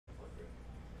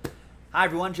Hi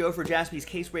everyone, Joe for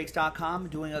JaspysCaseBreaks.com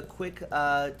doing a quick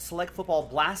Select Football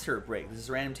Blaster break. This is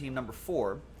random team number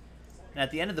 4. And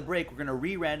at the end of the break, we're going to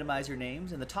re-randomize your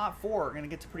names. And the top 4 are going to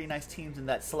get to pretty nice teams in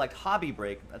that Select Hobby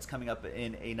break that's coming up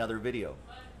in another video.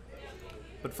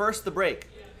 But first, the break.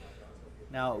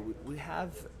 Now, we've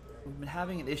been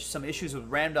having some issues with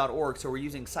random.org, so we're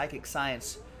using Psychic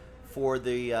Science for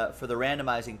the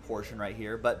randomizing portion right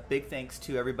here. But big thanks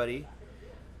to everybody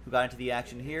who got into the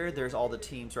action here. There's all the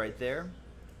teams right there.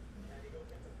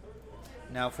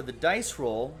 Now for the dice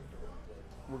roll,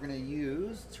 we're going to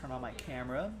use, turn on my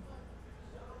camera.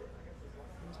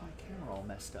 Where's my camera all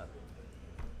messed up?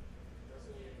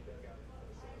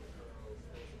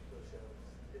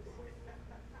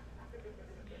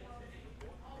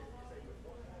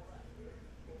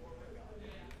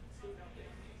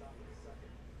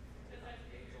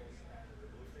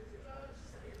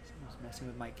 Someone's messing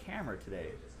with my camera today.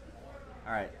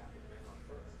 All right.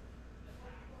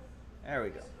 There we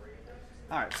go.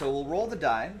 All right, so we'll roll the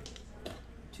die,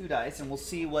 2 dice, and we'll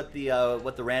see what the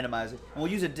randomizer. And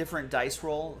we'll use a different dice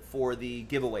roll for the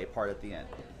giveaway part at the end.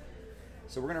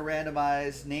 So we're going to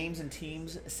randomize names and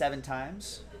teams 7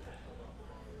 times.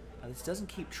 This doesn't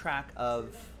keep track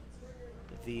of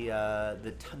the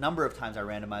number of times I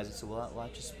randomize it, so we'll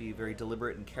just be very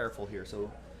deliberate and careful here.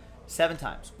 So 7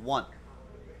 times. 1,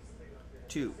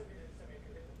 2,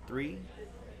 3,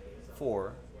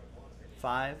 4,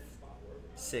 5,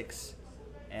 6,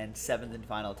 and 7th and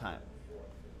final time.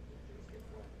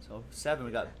 So 7,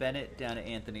 we got Bennett down to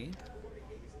Anthony.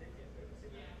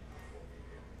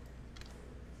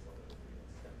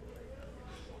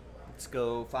 Let's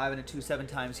go 5 and a 2, 7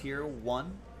 times here.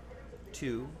 1,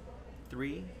 2,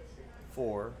 3,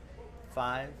 4,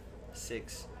 5,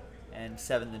 6, and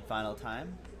 7th and final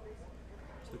time.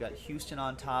 So we got Houston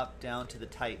on top down to the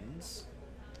Titans.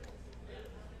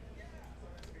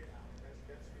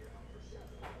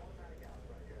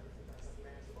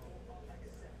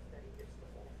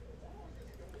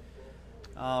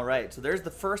 All right, so there's the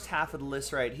first half of the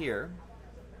list right here.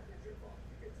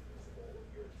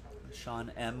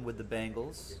 Sean M. with the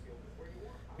Bengals.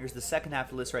 Here's the second half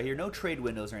of the list right here. No trade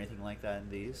windows or anything like that in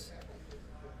these.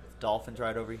 Dolphins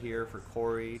right over here for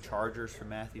Corey. Chargers for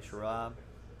Matthew Sharab.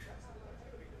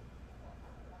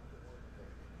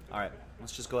 All right,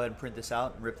 let's just go ahead and print this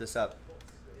out and rip this up.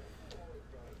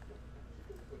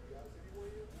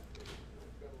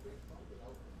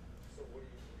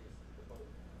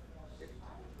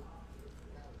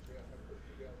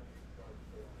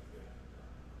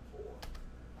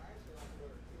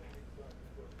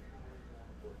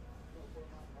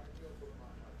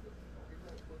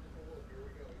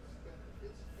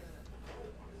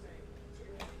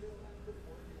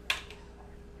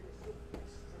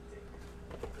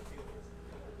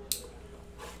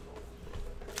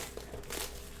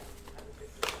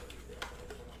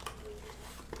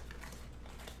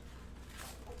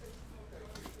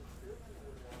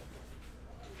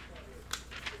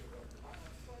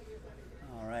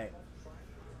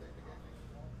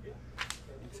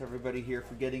 Thanks everybody here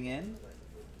for getting in.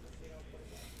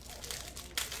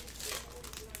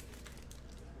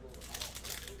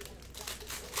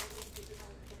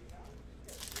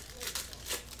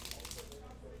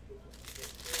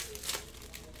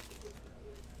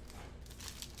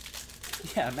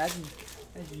 Yeah, imagine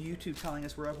YouTube telling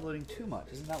us we're uploading too much.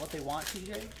 Isn't that what they want, TJ?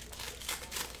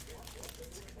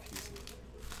 It's confusing.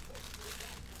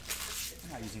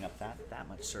 I'm not using up that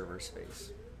much server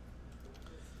space.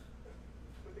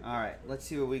 All right, let's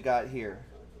see what we got here.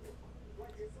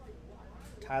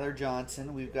 Tyler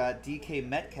Johnson. We've got DK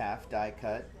Metcalf die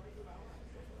cut.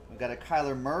 We've got a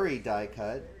Kyler Murray die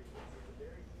cut.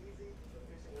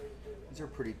 These are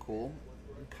pretty cool.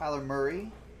 Kyler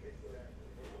Murray.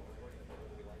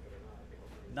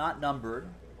 Not numbered.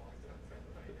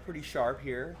 Pretty sharp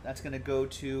here. That's going to go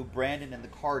to Brandon and the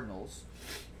Cardinals.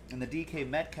 And the DK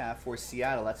Metcalf for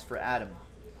Seattle. That's for Adam.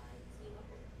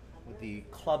 With the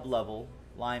club level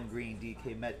lime green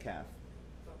DK Metcalf.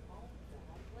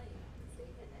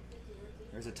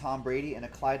 There's a Tom Brady and a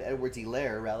Clyde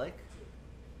Edwards-Helaire relic.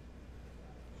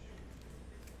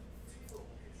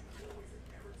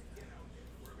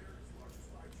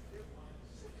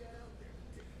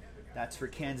 That's for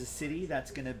Kansas City.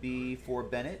 That's going to be for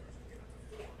Bennett.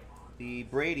 The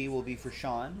Brady will be for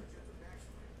Sean.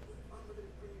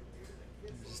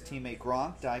 There's his teammate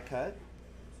Gronk, die cut.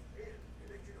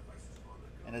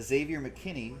 And a Xavier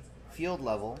McKinney, field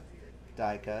level,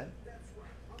 die cut.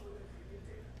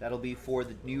 That'll be for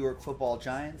the New York Football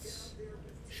Giants,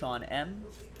 Sean M.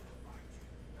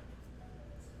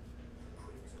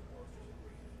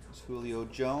 Julio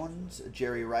Jones,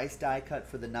 Jerry Rice die cut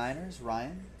for the Niners,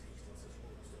 Ryan.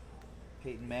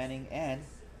 Peyton Manning, and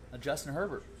Justin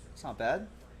Herbert. It's not bad.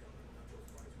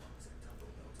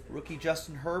 Rookie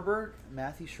Justin Herbert,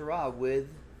 Matthew Sherrod with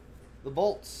the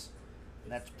Bolts.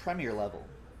 And that's Premier level.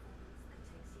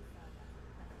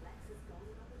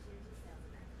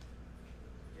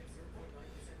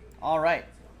 All right.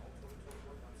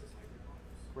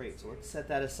 Great, so let's set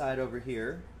that aside over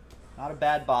here. Not a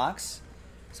bad box.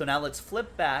 So now let's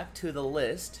flip back to the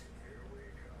list.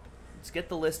 Let's get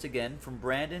the list again from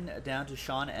Brandon down to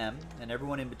Sean M. and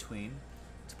everyone in between.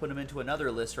 Let's put them into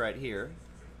another list right here.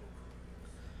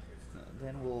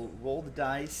 Then we'll roll the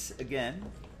dice again.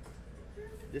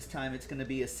 This time it's going to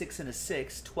be a 6 and a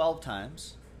 6, 12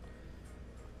 times.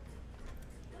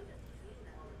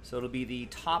 So it'll be the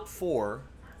top 4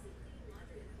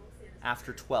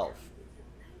 after 12.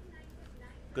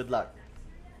 Good luck.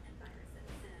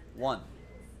 1,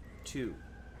 2,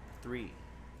 3,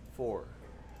 4,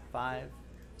 5,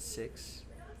 6,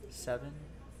 7,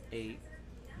 8,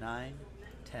 9,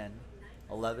 10,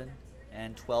 11,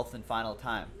 and 12th and final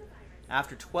time.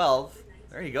 After 12,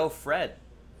 there you go, Fred.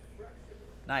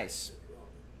 Nice.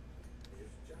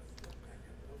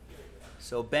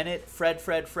 So Bennett,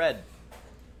 Fred.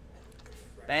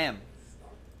 Bam.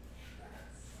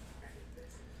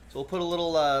 So we'll put a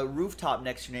little rooftop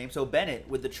next to your name. So Bennett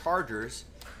with the Chargers,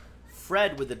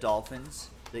 Fred with the Dolphins,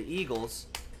 the Eagles,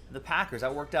 and the Packers.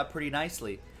 That worked out pretty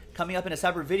nicely. Coming up in a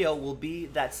separate video will be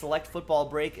that select football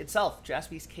break itself.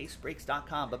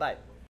 JaspysCaseBreaks.com. Bye-bye.